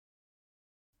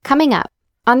Coming up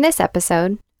on this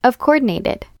episode of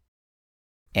Coordinated.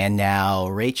 And now,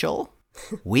 Rachel,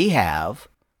 we have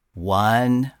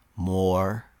one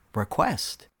more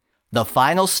request. The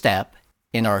final step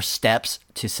in our steps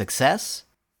to success.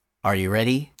 Are you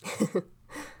ready?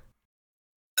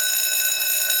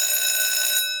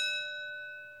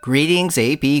 Greetings,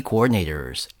 AP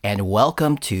coordinators, and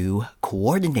welcome to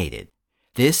Coordinated.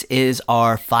 This is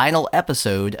our final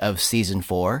episode of Season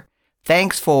 4.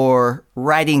 Thanks for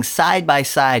riding side by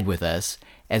side with us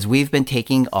as we've been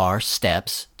taking our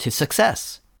steps to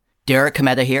success. Derek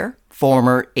Cometa here,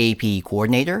 former AP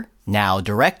coordinator, now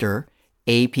director,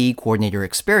 AP Coordinator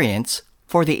Experience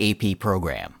for the AP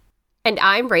program. And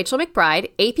I'm Rachel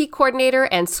McBride, AP Coordinator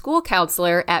and School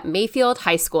Counselor at Mayfield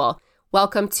High School.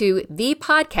 Welcome to the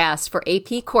podcast for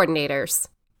AP Coordinators.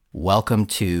 Welcome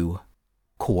to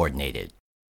Coordinated.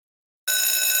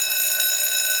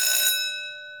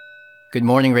 Good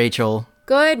morning, Rachel.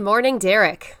 Good morning,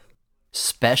 Derek.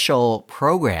 Special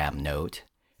program note,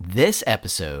 this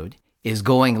episode is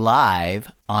going live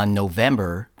on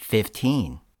November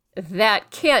 15.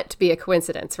 That can't be a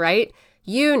coincidence, right?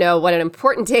 You know what an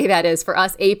important day that is for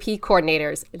us AP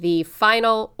coordinators, the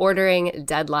final ordering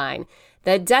deadline.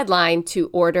 The deadline to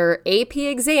order AP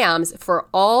exams for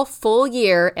all full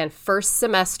year and first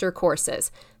semester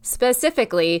courses,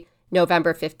 specifically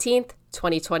November 15th,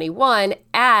 2021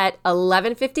 at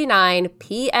 11:59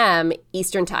 p.m.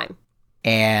 Eastern Time.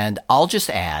 And I'll just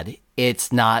add,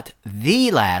 it's not the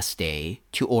last day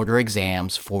to order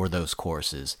exams for those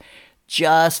courses,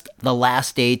 just the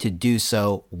last day to do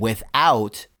so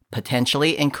without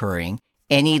potentially incurring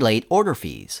any late order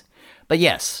fees. But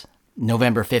yes,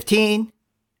 November 15,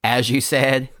 as you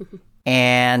said,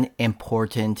 an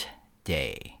important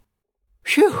day.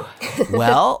 Phew.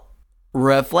 Well,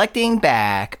 reflecting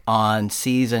back on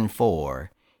Season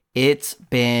 4, it's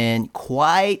been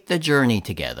quite the journey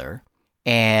together.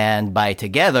 And by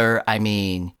together, I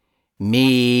mean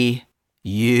me,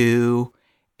 you,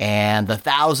 and the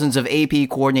thousands of AP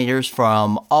coordinators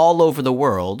from all over the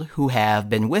world who have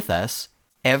been with us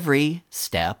every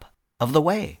step of the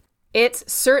way. It's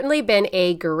certainly been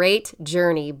a great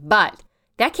journey, but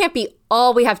that can't be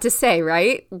all we have to say,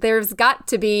 right? There's got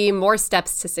to be more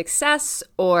steps to success,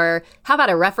 or how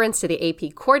about a reference to the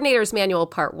AP Coordinators Manual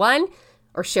Part 1,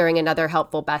 or sharing another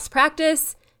helpful best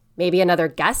practice, maybe another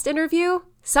guest interview,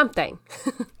 something.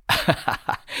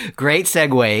 Great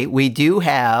segue. We do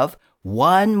have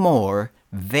one more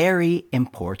very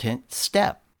important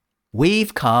step.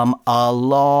 We've come a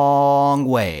long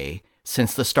way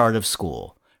since the start of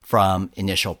school, from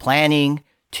initial planning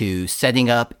to setting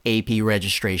up AP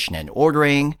registration and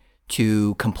ordering,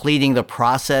 to completing the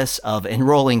process of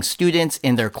enrolling students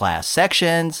in their class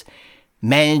sections,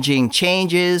 managing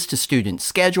changes to student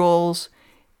schedules,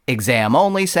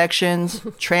 exam-only sections,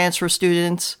 transfer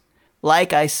students.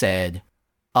 Like I said,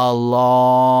 a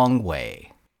long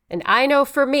way. And I know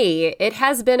for me, it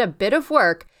has been a bit of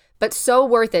work, but so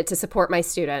worth it to support my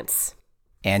students.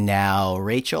 And now,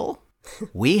 Rachel,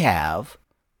 we have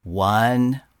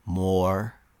one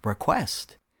more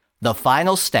request. The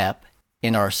final step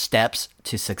in our steps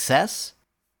to success.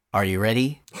 Are you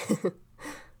ready?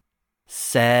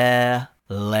 Celebrate.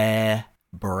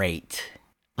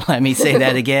 Let me say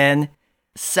that again.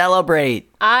 Celebrate.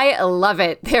 I love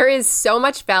it. There is so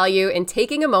much value in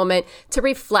taking a moment to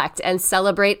reflect and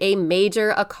celebrate a major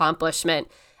accomplishment.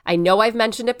 I know I've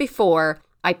mentioned it before.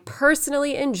 I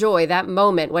personally enjoy that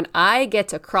moment when I get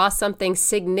to cross something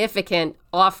significant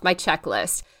off my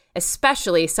checklist,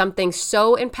 especially something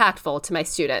so impactful to my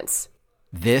students.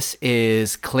 This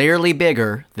is clearly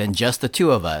bigger than just the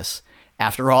two of us.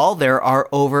 After all, there are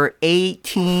over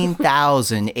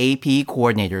 18,000 AP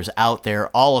coordinators out there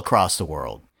all across the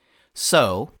world.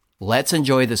 So let's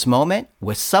enjoy this moment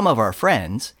with some of our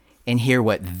friends and hear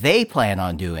what they plan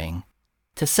on doing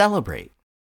to celebrate.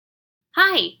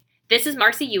 Hi, this is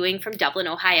Marcy Ewing from Dublin,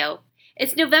 Ohio.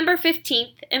 It's November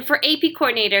 15th, and for AP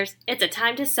coordinators, it's a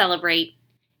time to celebrate.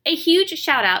 A huge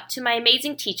shout out to my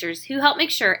amazing teachers who help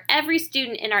make sure every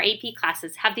student in our AP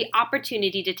classes have the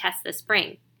opportunity to test this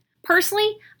spring.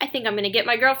 Personally, I think I'm going to get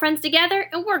my girlfriends together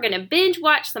and we're going to binge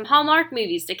watch some Hallmark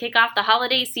movies to kick off the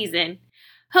holiday season.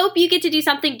 Hope you get to do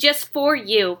something just for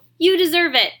you. You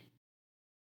deserve it.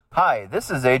 Hi,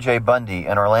 this is AJ Bundy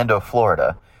in Orlando,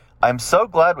 Florida. I'm so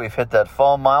glad we've hit that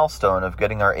fall milestone of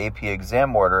getting our AP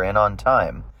exam order in on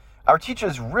time. Our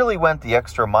teachers really went the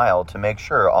extra mile to make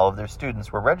sure all of their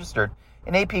students were registered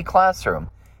in AP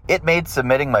Classroom. It made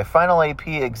submitting my final AP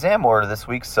exam order this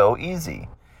week so easy.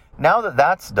 Now that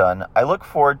that's done, I look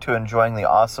forward to enjoying the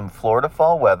awesome Florida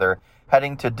fall weather,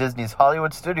 heading to Disney's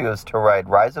Hollywood Studios to ride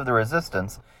Rise of the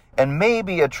Resistance, and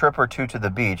maybe a trip or two to the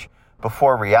beach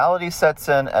before reality sets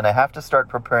in and I have to start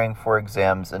preparing for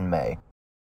exams in May.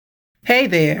 Hey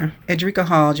there, Edrika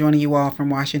Hall joining you all from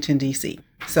Washington, D.C.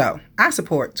 So, I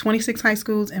support 26 high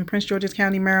schools in Prince George's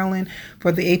County, Maryland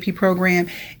for the AP program.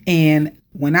 And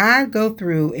when I go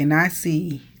through and I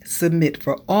see submit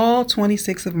for all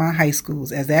 26 of my high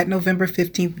schools as that November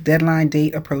 15th deadline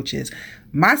date approaches,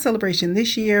 my celebration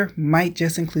this year might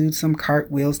just include some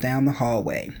cartwheels down the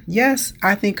hallway. Yes,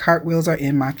 I think cartwheels are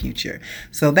in my future.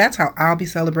 So that's how I'll be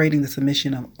celebrating the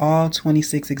submission of all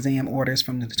 26 exam orders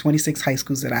from the 26 high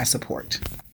schools that I support.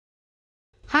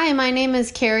 Hi, my name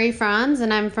is Carrie Franz,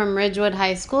 and I'm from Ridgewood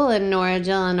High School in Norridge,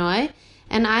 Illinois,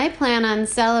 and I plan on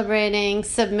celebrating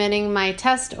submitting my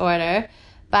test order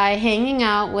by hanging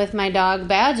out with my dog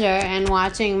Badger and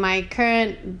watching my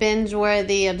current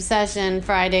binge-worthy obsession,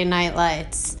 Friday Night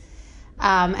Lights.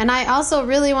 And I also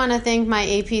really want to thank my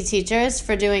AP teachers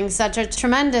for doing such a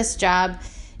tremendous job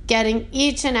getting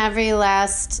each and every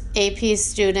last AP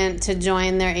student to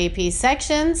join their AP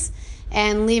sections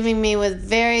and leaving me with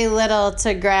very little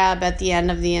to grab at the end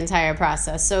of the entire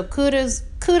process. So kudos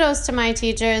to my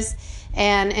teachers,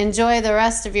 and enjoy the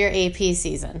rest of your AP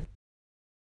season.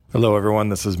 Hello, everyone.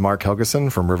 This is Mark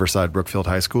Helgeson from Riverside Brookfield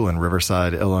High School in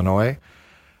Riverside, Illinois.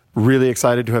 Really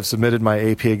excited to have submitted my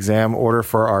AP exam order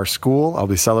for our school. I'll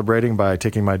be celebrating by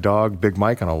taking my dog, Big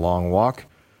Mike, on a long walk.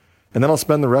 And then I'll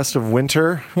spend the rest of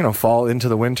winter, fall into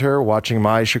the winter, watching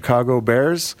my Chicago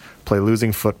Bears play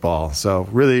losing football. So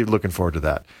really looking forward to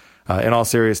that. In all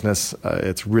seriousness,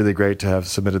 it's really great to have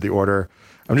submitted the order.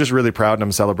 I'm just really proud, and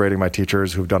I'm celebrating my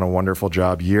teachers who've done a wonderful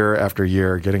job year after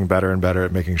year, getting better and better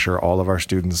at making sure all of our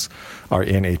students are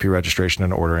in AP registration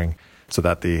and ordering so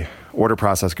that the order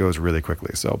process goes really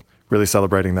quickly. So really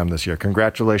celebrating them this year.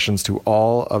 Congratulations to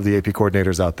all of the AP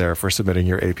coordinators out there for submitting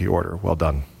your AP order. Well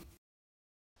done.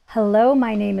 Hello,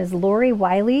 my name is Lori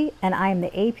Wiley, and I am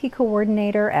the AP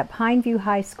coordinator at Pineview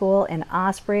High School in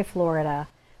Osprey, Florida.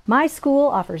 My school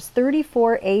offers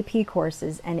 34 AP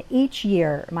courses, and each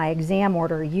year my exam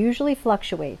order usually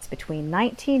fluctuates between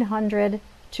 1,900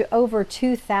 to over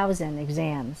 2,000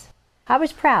 exams. I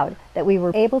was proud that we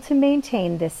were able to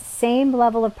maintain this same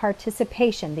level of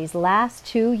participation these last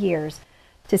 2 years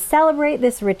to celebrate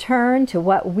this return to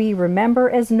what we remember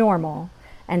as normal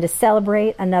and to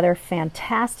celebrate another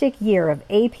fantastic year of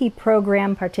AP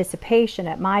program participation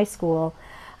at my school.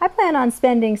 I plan on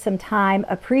spending some time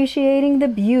appreciating the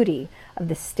beauty of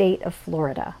the state of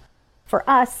Florida. For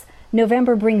us,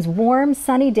 November brings warm,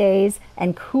 sunny days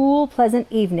and cool, pleasant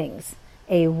evenings,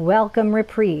 a welcome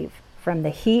reprieve from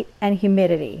the heat and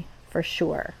humidity, for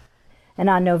sure. And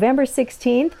on November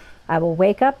 16th, I will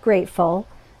wake up grateful,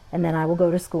 and then I will go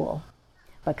to school.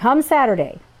 But come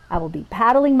Saturday, I will be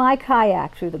paddling my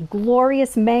kayak through the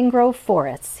glorious mangrove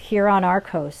forests here on our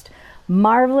coast,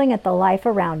 marveling at the life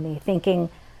around me, thinking,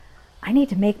 I need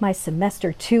to make my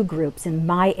semester 2 groups in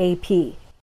my AP.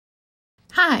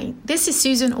 Hi, this is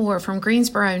Susan Orr from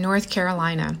Greensboro, North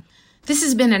Carolina. This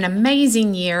has been an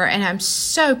amazing year, and I'm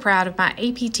so proud of my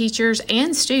AP teachers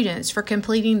and students for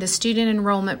completing the student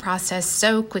enrollment process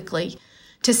so quickly.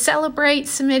 To celebrate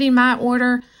submitting my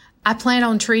order, I plan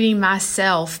on treating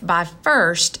myself by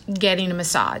first getting a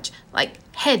massage, like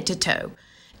head to toe,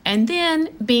 and then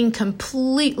being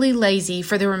completely lazy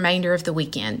for the remainder of the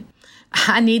weekend.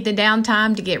 I need the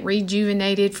downtime to get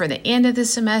rejuvenated for the end of the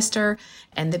semester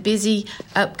and the busy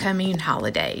upcoming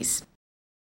holidays.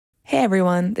 Hey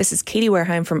everyone, this is Katie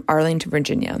Wareheim from Arlington,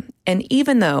 Virginia. And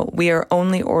even though we are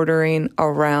only ordering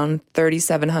around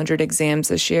 3,700 exams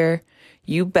this year,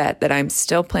 you bet that I'm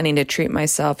still planning to treat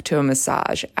myself to a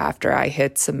massage after I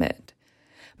hit submit.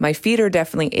 My feet are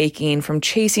definitely aching from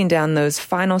chasing down those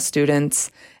final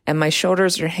students, and my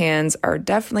shoulders or hands are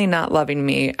definitely not loving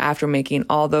me after making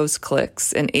all those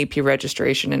clicks in AP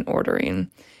registration and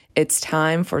ordering. It's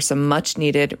time for some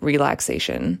much-needed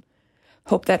relaxation.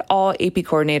 Hope that all AP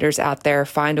coordinators out there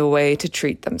find a way to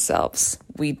treat themselves.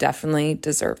 We definitely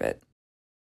deserve it.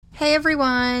 Hey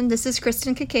everyone, this is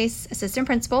Kristen Kacase, Assistant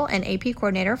Principal and AP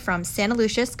Coordinator from Santa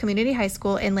Lucius Community High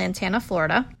School in Lantana,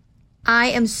 Florida. I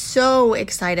am so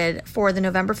excited for the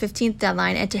November 15th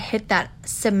deadline and to hit that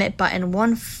submit button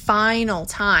one final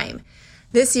time.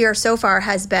 This year so far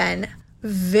has been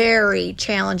very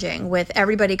challenging with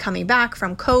everybody coming back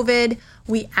from COVID.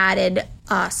 We added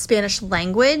Spanish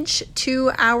language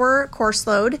to our course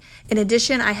load. In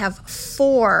addition, I have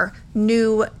 4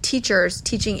 new teachers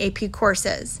teaching AP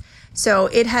courses. So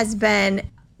it has been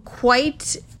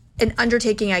quite an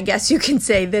undertaking, I guess you can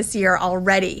say, this year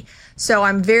already. So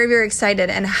I'm very, very excited.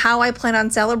 And how I plan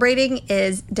on celebrating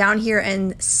is down here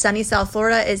in sunny South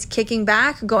Florida is kicking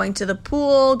back, going to the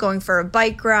pool, going for a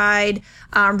bike ride,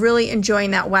 really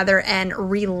enjoying that weather and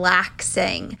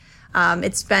relaxing.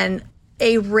 It's been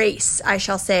a race, I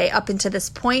shall say, up into this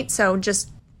point. So just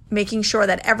making sure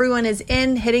that everyone is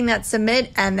in, hitting that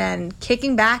submit, and then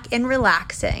kicking back and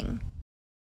relaxing.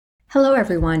 Hello,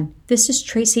 everyone. This is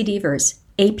Tracy Devers,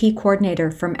 AP Coordinator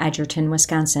from Edgerton,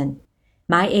 Wisconsin.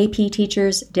 My AP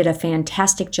teachers did a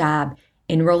fantastic job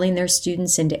enrolling their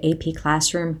students into AP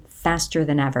Classroom faster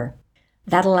than ever.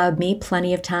 That allowed me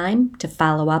plenty of time to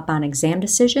follow up on exam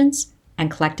decisions and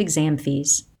collect exam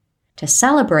fees. To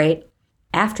celebrate,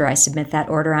 after I submit that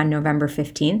order on November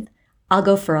 15th, I'll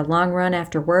go for a long run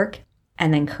after work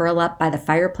and then curl up by the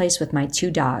fireplace with my 2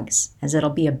 dogs, as it'll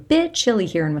be a bit chilly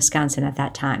here in Wisconsin at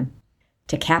that time.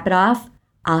 To cap it off,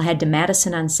 I'll head to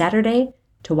Madison on Saturday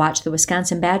to watch the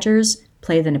Wisconsin Badgers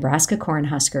play the Nebraska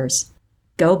Cornhuskers.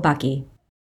 Go Bucky!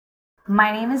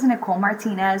 My name is Nicole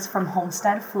Martinez from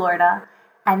Homestead, Florida,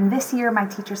 and this year my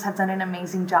teachers have done an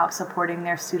amazing job supporting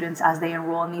their students as they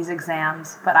enroll in these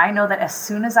exams. But I know that as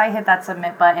soon as I hit that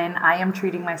submit button, I am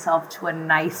treating myself to a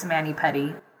nice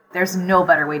mani-pedi. There's no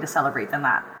better way to celebrate than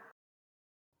that.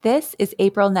 This is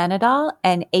April Nenadal,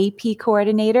 an AP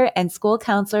coordinator and school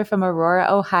counselor from Aurora,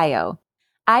 Ohio.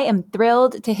 I am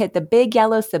thrilled to hit the big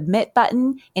yellow submit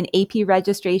button in AP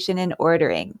registration and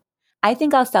ordering. I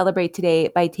think I'll celebrate today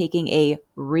by taking a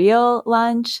real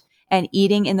lunch and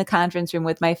eating in the conference room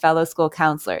with my fellow school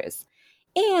counselors.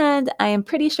 And I am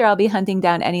pretty sure I'll be hunting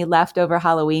down any leftover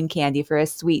Halloween candy for a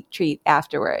sweet treat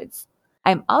afterwards.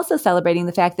 I'm also celebrating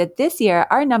the fact that this year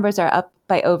our numbers are up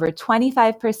by over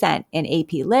 25% in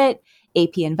AP Lit,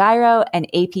 AP Enviro, and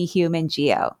AP Human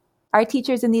Geo. Our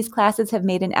teachers in these classes have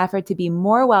made an effort to be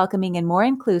more welcoming and more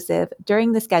inclusive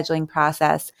during the scheduling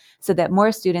process so that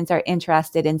more students are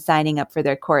interested in signing up for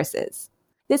their courses.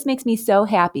 This makes me so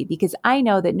happy because I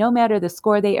know that no matter the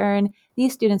score they earn,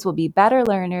 these students will be better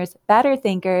learners, better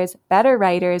thinkers, better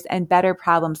writers, and better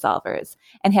problem solvers,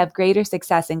 and have greater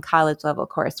success in college-level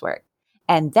coursework.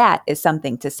 And that is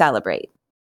something to celebrate.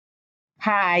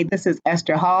 Hi, this is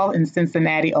Esther Hall in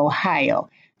Cincinnati, Ohio.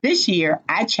 This year,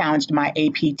 I challenged my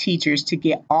AP teachers to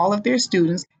get all of their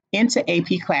students into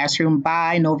AP Classroom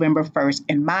by November 1st,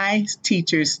 and my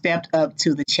teachers stepped up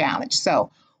to the challenge.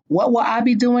 So, what will I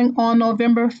be doing on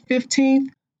November 15th?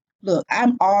 Look,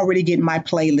 I'm already getting my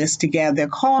playlist together.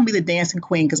 Call me the dancing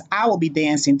queen because I will be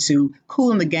dancing to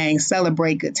Kool and the Gang,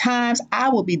 Celebrate Good Times. I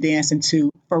will be dancing to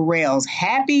Pharrell's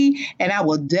Happy, and I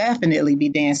will definitely be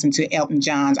dancing to Elton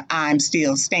John's I'm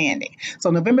Still Standing. So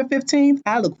November 15th,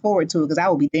 I look forward to it because I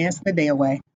will be dancing the day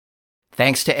away.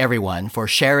 Thanks to everyone for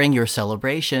sharing your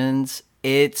celebrations.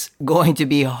 It's going to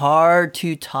be hard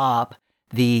to top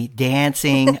the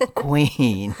dancing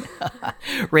queen.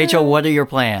 Rachel, what are your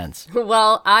plans?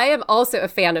 Well, I am also a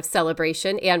fan of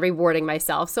celebration and rewarding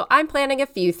myself, so I'm planning a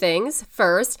few things.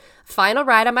 First, final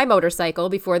ride on my motorcycle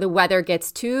before the weather gets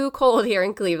too cold here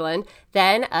in Cleveland.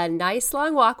 Then a nice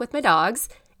long walk with my dogs.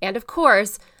 And of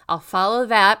course, I'll follow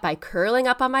that by curling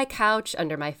up on my couch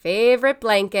under my favorite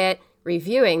blanket,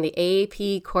 reviewing the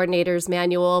AP Coordinator's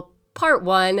Manual, Part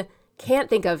 1. Can't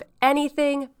think of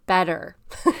anything better.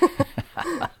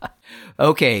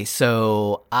 Okay,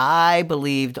 so I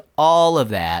believed all of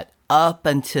that up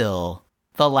until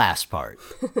the last part.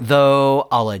 Though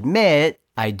I'll admit,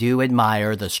 I do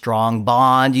admire the strong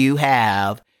bond you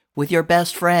have with your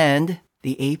best friend,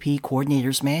 the AP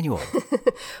Coordinator's Manual.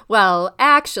 Well,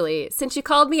 actually, since you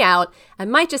called me out, I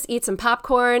might just eat some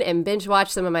popcorn and binge watch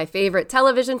some of my favorite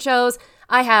television shows.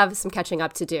 I have some catching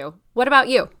up to do. What about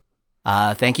you?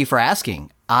 Thank you for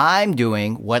asking. I'm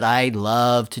doing what I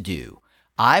love to do.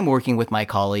 I'm working with my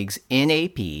colleagues in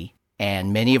AP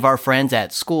and many of our friends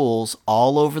at schools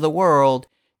all over the world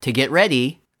to get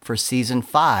ready for Season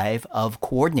 5 of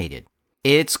Coordinated.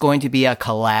 It's going to be a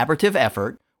collaborative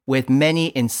effort with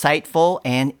many insightful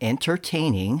and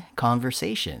entertaining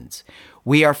conversations.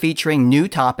 We are featuring new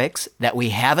topics that we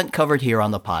haven't covered here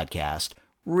on the podcast.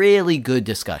 Really good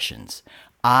discussions.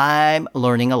 I'm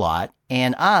learning a lot,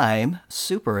 and I'm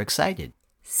super excited.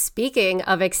 Speaking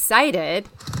of excited,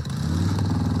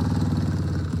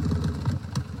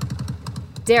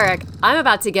 Derek, I'm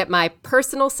about to get my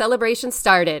personal celebration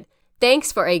started.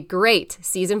 Thanks for a great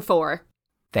Season 4.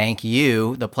 Thank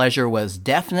you. The pleasure was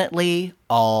definitely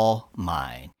all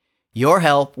mine. Your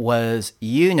help was,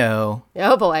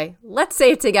 Oh boy, let's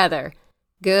say it together.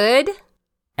 Good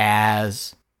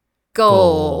as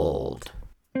gold.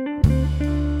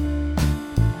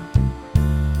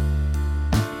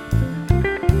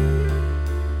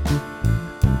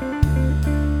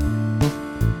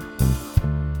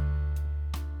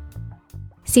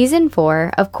 Season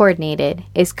 4 of Coordinated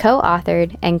is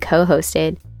co-authored and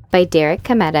co-hosted by Derek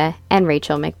Cometa and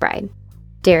Rachel McBride.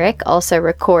 Derek also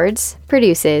records,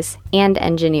 produces, and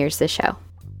engineers the show.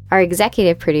 Our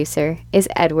executive producer is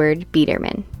Edward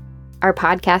Biederman. Our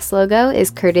podcast logo is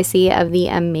courtesy of the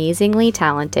amazingly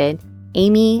talented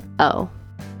Amy O.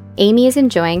 Amy is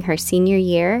enjoying her senior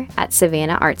year at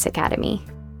Savannah Arts Academy.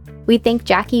 We thank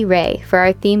Jackie Ray for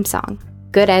our theme song,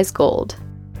 Good as Gold.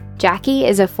 Jackie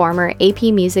is a former AP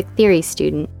Music Theory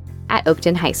student at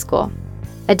Oakton High School.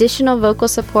 Additional vocal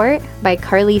support by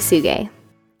Carly Suge,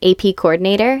 AP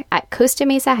Coordinator at Costa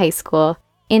Mesa High School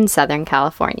in Southern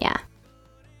California.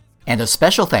 And a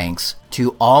special thanks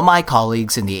to all my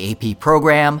colleagues in the AP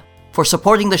program for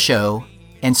supporting the show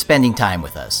and spending time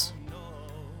with us.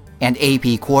 And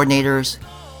AP coordinators,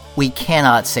 we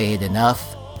cannot say it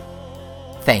enough.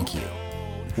 Thank you.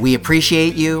 We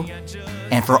appreciate you,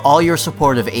 and for all your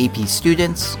support of AP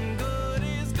students,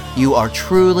 you are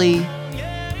truly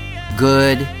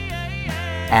good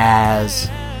as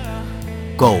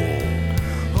gold.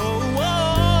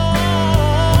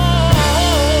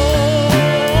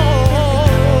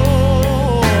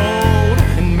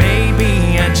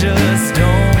 Just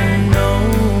don't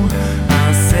know.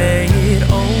 I'll say it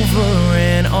over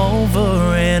and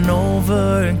over and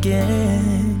over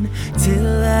again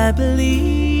till I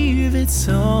believe it's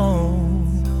so.